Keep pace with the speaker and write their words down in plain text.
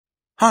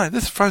Hi,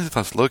 this is Frenzy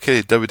Thoughts,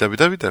 located at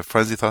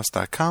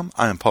www.frenzythoughts.com.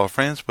 I am Paul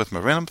Franz with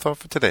my random thought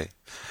for today.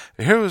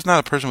 A hero is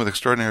not a person with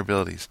extraordinary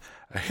abilities.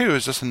 A hero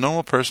is just a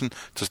normal person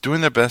just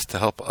doing their best to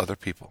help other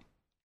people.